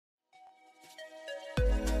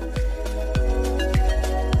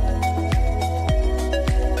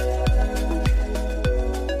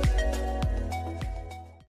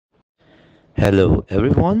Hello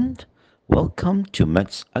everyone, welcome to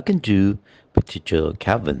Maths I Can Do with teacher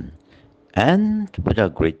Kevin. And with our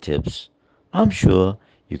great tips, I'm sure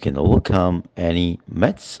you can overcome any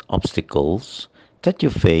maths obstacles that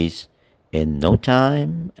you face in no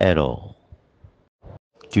time at all.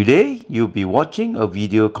 Today you'll be watching a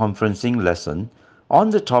video conferencing lesson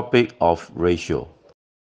on the topic of ratio.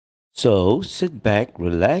 So sit back,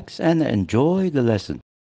 relax and enjoy the lesson.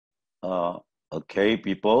 Uh, okay,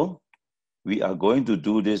 people, we are going to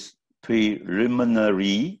do this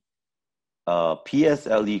preliminary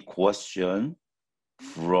PSLE question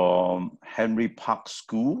from Henry Park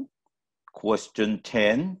School, question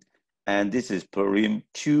 10, and this is Prelim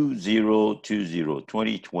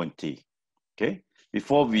 2020. Okay,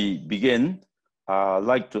 before we begin, I'd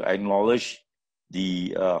like to acknowledge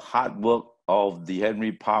the hard work of the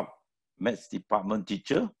Henry Park Maths Department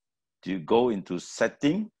teacher to go into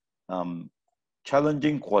setting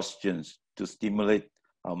challenging questions to stimulate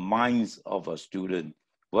minds of a student.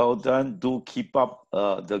 Well done. Do keep up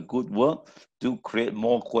the good work. Do create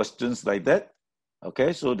more questions like that,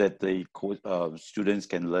 okay, so that the students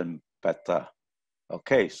can learn better.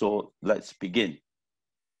 Okay, so let's begin.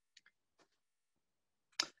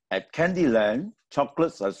 At Candyland,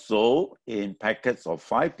 chocolates are sold in packets of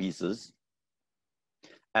 5 pieces,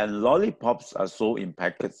 and lollipops are sold in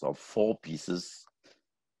packets of 4 pieces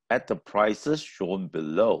at the prices shown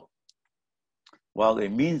below. Well, it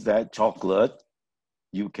means that chocolate,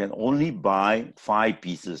 you can only buy 5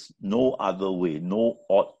 pieces, no other way, no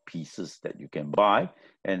odd pieces that you can buy.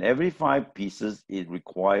 And every 5 pieces, it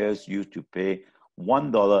requires you to pay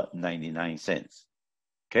 $1.99.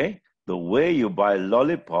 Okay, the way you buy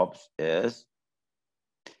lollipops is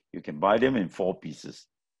you can buy them in 4 pieces.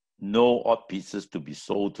 No odd pieces to be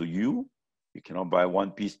sold to you. You cannot buy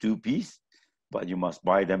 1 piece, 2 piece, but you must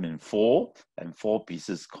buy them in 4, and 4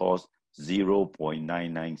 pieces cost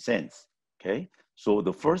 0.99 cents. Okay, so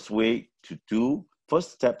the first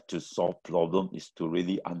step to solve problem is to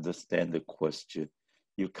really understand the question.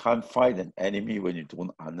 You can't fight an enemy when you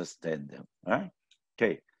don't understand them, right?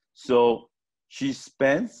 Okay, so she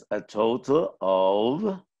spends a total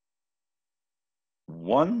of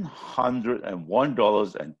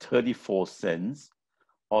 $101.34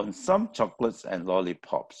 on some chocolates and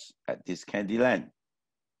lollipops at this Candyland.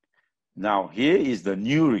 Now, here is the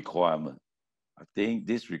new requirement. I think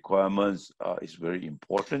this requirement is very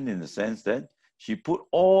important in the sense that she put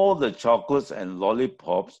all the chocolates and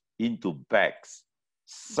lollipops into bags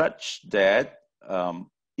such that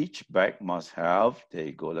each bag must have, there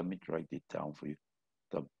you go, let me write it down for you.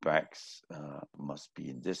 The bags must be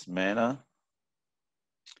in this manner.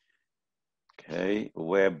 Okay,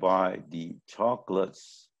 whereby the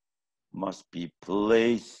chocolates must be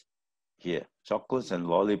placed here. Chocolates and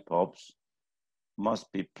lollipops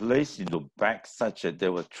must be placed into bags such that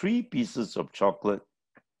there were 3 pieces of chocolate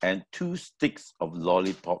and 2 sticks of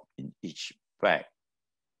lollipop in each bag.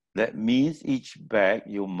 That means each bag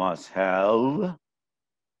you must have,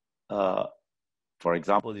 for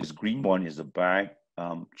example, this green one is a bag.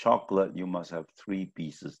 Chocolate, you must have 3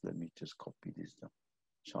 pieces. Let me just copy this down.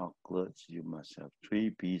 Chocolates, you must have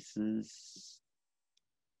 3 pieces.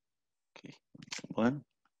 Okay, 1.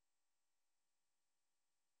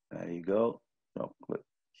 There you go. Chocolate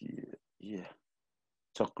here. Yeah.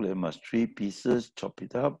 Chocolate must 3 pieces. Chop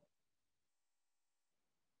it up.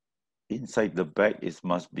 Inside the bag, it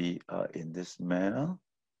must be in this manner.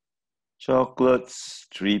 Chocolates,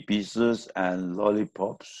 3 pieces, and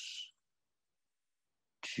lollipops,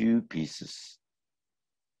 2 pieces.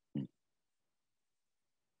 See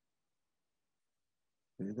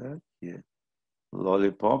that? Yeah.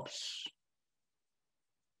 Lollipops,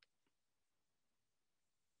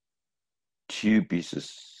 2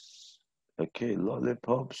 pieces. Okay,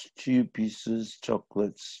 lollipops, 2 pieces,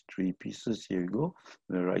 chocolates, 3 pieces. Here we go.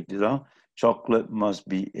 Let me write it down. Chocolate must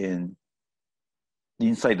be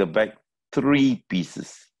inside the bag, 3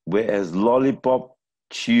 pieces, whereas lollipop,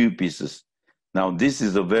 2 pieces. Now, this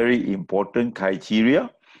is a very important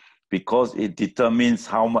criteria because it determines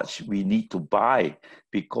how much we need to buy,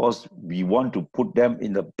 because we want to put them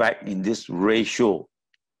in the bag in this ratio.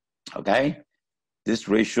 Okay, this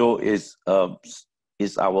ratio is our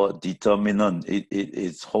determinant.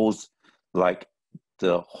 It holds like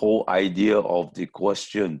the whole idea of the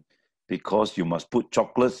question, because you must put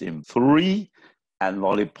chocolates in 3 and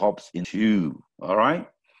lollipops in 2. All right.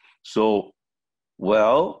 So,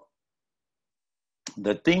 well,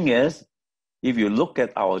 the thing is, if you look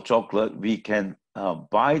at our chocolate, we can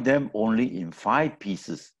buy them only in 5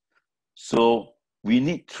 pieces. So we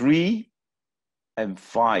need 3 and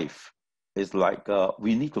 5. It's like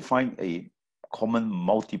we need to find a common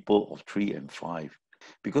multiple of 3 and 5.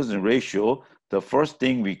 Because in ratio, the first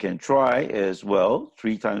thing we can try is, well,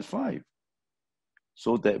 3 times 5.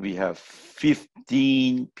 So that we have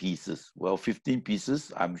 15 pieces. Well, 15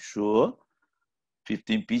 pieces, I'm sure,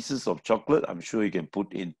 15 pieces of chocolate, I'm sure you can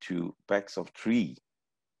put into bags of 3.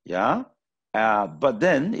 Yeah? But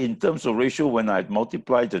then, in terms of ratio, when I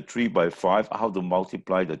multiply the 3 by 5, I have to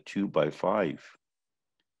multiply the 2 by 5.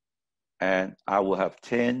 And I will have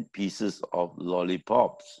 10 pieces of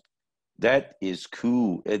lollipops. That is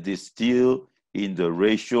cool. It is still in the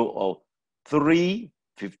ratio of 3,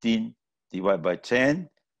 15 divided by 10.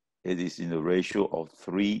 It is in the ratio of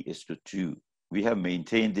 3:2. We have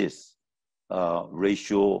maintained this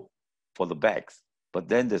ratio for the bags. But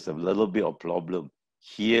then there's a little bit of problem.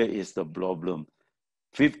 Here is the problem.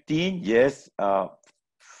 15, yes,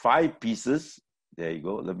 5 pieces. There you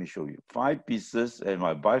go. Let me show you. 5 pieces, and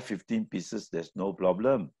I buy 15 pieces, there's no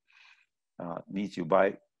problem. Means you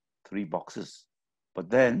buy 3 boxes. But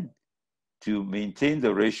then, to maintain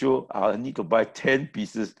the ratio, I need to buy 10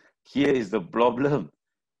 pieces. Here is the problem.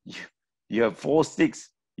 You have 4 sticks.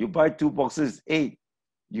 You buy 2 boxes, 8.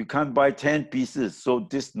 You can't buy 10 pieces. So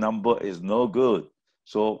this number is no good.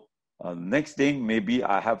 So next thing, maybe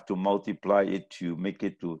I have to multiply it to make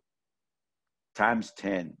it to times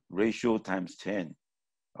 10, ratio times 10.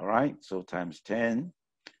 All right, so times 10.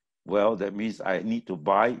 Well, that means I need to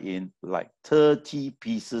buy in like 30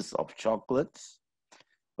 pieces of chocolates.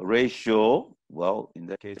 Ratio, well, in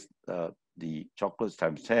that case, the chocolates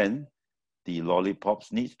times 10, the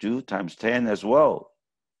lollipops needs to times 10 as well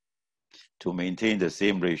to maintain the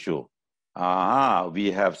same ratio.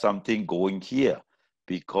 We have something going here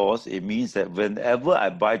because it means that whenever I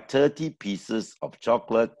buy 30 pieces of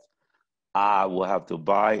chocolate, I will have to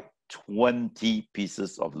buy 20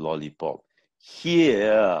 pieces of lollipop.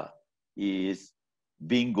 Here is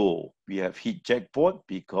bingo. We have hit jackpot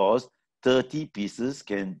because 30 pieces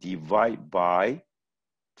can divide by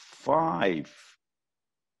 5,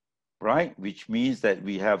 right? Which means that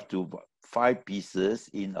we have to 5 pieces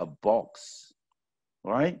in a box,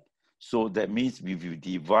 right? So that means if you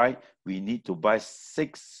divide, we need to buy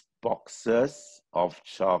 6 boxes of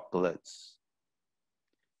chocolates.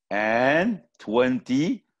 And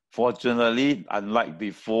 20, fortunately, unlike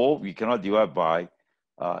before, we cannot divide by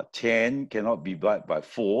 10, cannot be divided by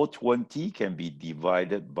 4. 20 can be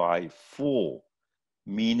divided by 4,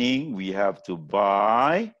 meaning we have to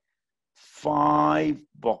buy 5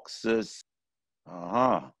 boxes.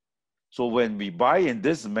 So when we buy in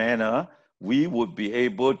this manner, we would be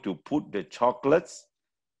able to put the chocolates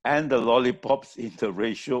and the lollipops in the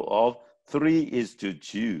ratio of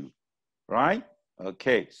 3:2, right?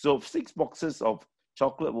 Okay, so 6 boxes of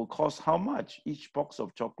chocolate will cost how much? Each box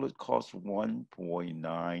of chocolate costs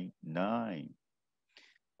 1.99.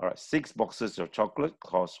 All right, 6 boxes of chocolate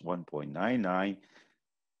cost 1.99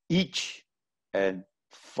 each, and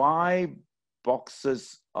 5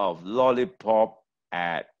 boxes of lollipop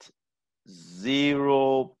at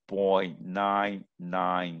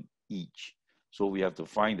 0.99 each. So we have to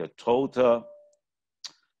find the total.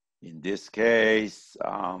 In this case,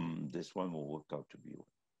 this one will work out to be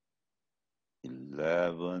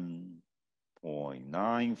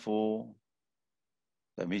 11.94.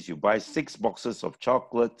 That means you buy 6 boxes of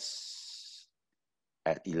chocolates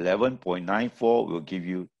at 11.94 will give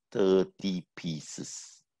you 30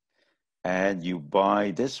 pieces. And you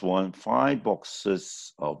buy this one, 5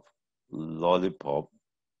 boxes of lollipop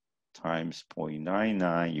times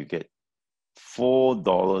 0.99, you get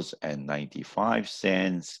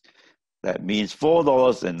 $4.95. That means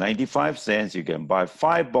 $4.95, you can buy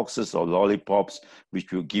 5 boxes of lollipops,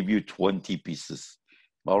 which will give you 20 pieces.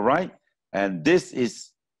 All right? And this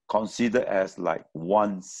is considered as like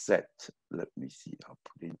one set. Let me see, I'll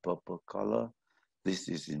put in purple color. This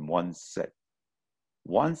is in one set.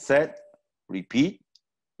 One set, repeat,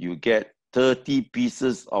 you get 30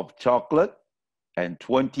 pieces of chocolate and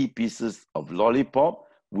 20 pieces of lollipop,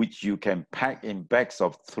 which you can pack in bags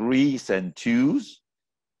of 3s and 2s.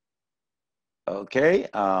 Okay,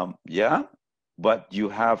 yeah, but you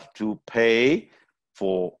have to pay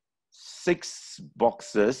for 6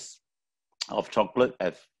 boxes of chocolate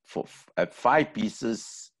at 5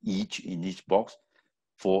 pieces each in each box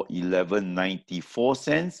for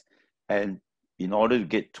 11.94. And in order to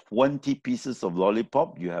get 20 pieces of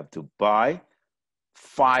lollipop, you have to buy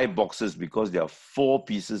 5 boxes because there are 4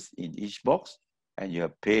 pieces in each box, and you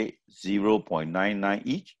have paid 0.99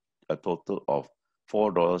 each, a total of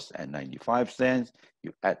 $4.95.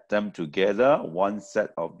 You add them together, one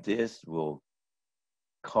set of this will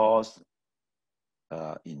cost,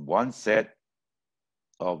 in one set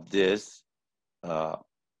of this,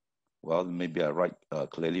 well, maybe I write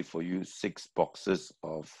clearly for you, 6 boxes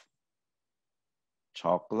of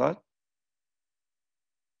chocolate.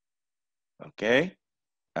 Okay,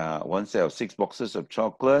 one set of 6 boxes of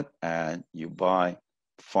chocolate, and you buy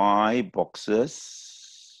 5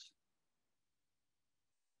 boxes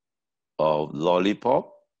of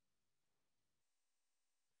lollipop.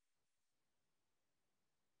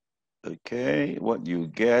 Okay, what you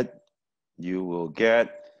get, you will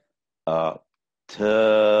get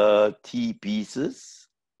 30 pieces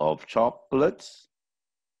of chocolates,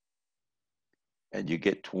 and you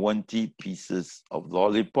get 20 pieces of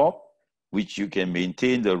lollipop, which you can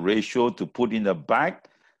maintain the ratio to put in a bag.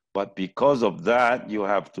 But because of that, you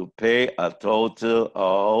have to pay a total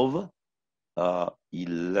of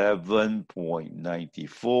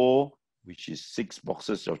 11.94, which is 6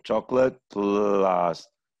 boxes of chocolate plus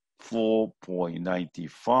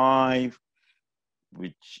 4.95,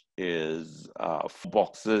 which is 4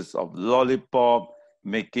 boxes of lollipop,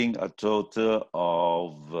 making a total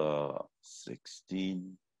of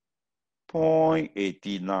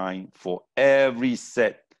 16.89 for every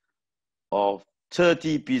set of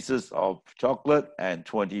 30 pieces of chocolate and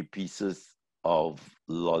 20 pieces of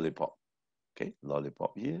lollipop. Okay,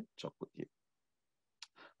 lollipop here, chocolate here.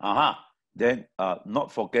 Then not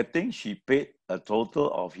forgetting, she paid a total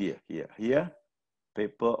of here,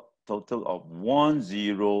 paper total of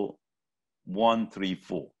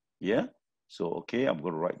 10134. Yeah. So okay, I'm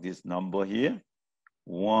going to write this number here.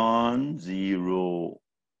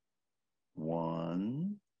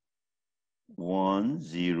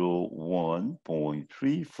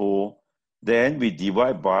 101.34. Then we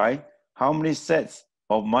divide by how many sets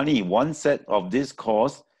of money? One set of this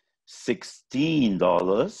costs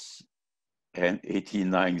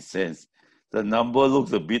 $16.89. The number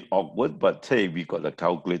looks a bit awkward, but hey, we got a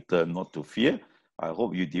calculator, not to fear. I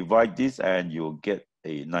hope you divide this and you'll get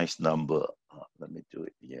a nice number. Let me do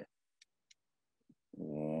it here.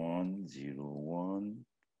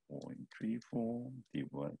 101.34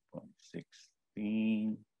 divided by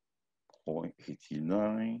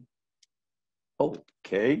 16.89.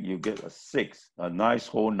 Okay, you get a 6, a nice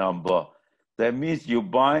whole number. That means you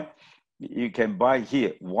can buy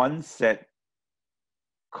here, one set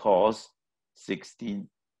costs 16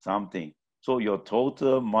 something. So your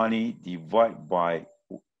total money divided by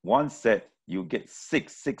one set, you get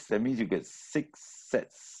 6. That means you get 6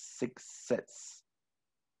 sets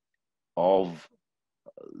of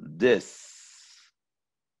this.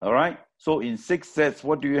 All right. So in 6 sets,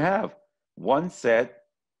 what do you have? One set.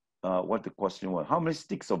 What the question was? How many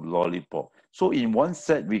sticks of lollipop? So in one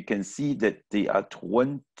set, we can see that there are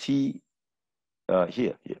 20.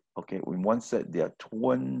 Here. Okay. In one set, there are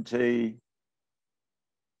 20.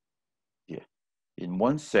 Here. In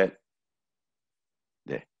one set.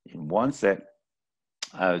 There. In one set,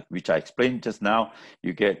 which I explained just now,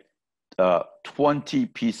 you get 20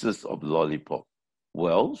 pieces of lollipop.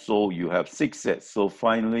 Well, so you have 6 sets. So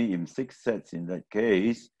finally, in 6 sets, in that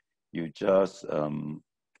case, you just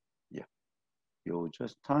you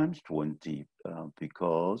just times 20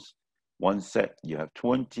 because one set you have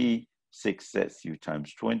 20, 6 sets you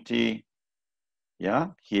times 20. Yeah,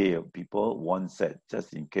 here people, one set,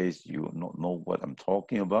 just in case you not know what I'm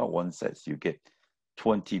talking about, one set you get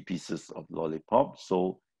 20 pieces of lollipop.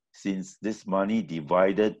 So since this money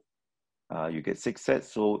divided, you get 6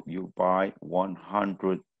 sets, so you buy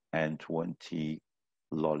 120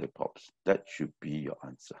 lollipops. That should be your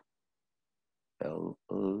answer. LOLLIPOPS.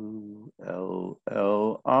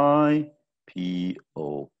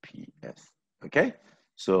 Okay,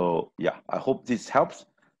 so yeah, I hope this helps.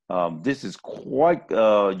 This is quite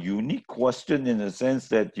a unique question in the sense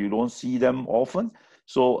that you don't see them often.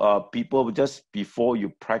 So people, just before you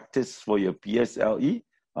practice for your PSLE,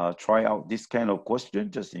 try out this kind of question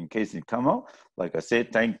just in case it come out. Like I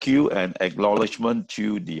said, thank you and acknowledgement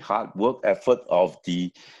to the hard work effort of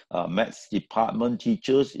the maths department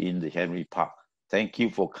teachers in the Henry Park. Thank you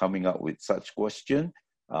for coming up with such question,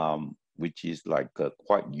 which is like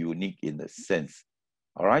quite unique in a sense.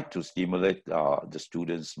 All right, to stimulate the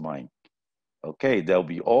students' mind. Okay, that'll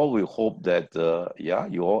be all. We hope that yeah,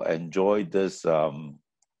 you all enjoy this the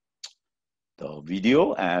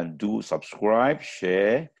video, and do subscribe,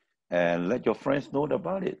 share, and let your friends know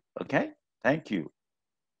about it. Okay, thank you.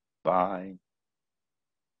 Bye.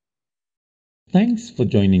 Thanks for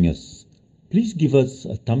joining us. Please give us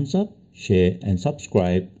a thumbs up, share, and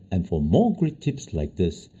subscribe. And for more great tips like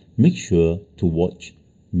this, make sure to watch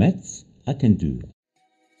Maths I Can Do.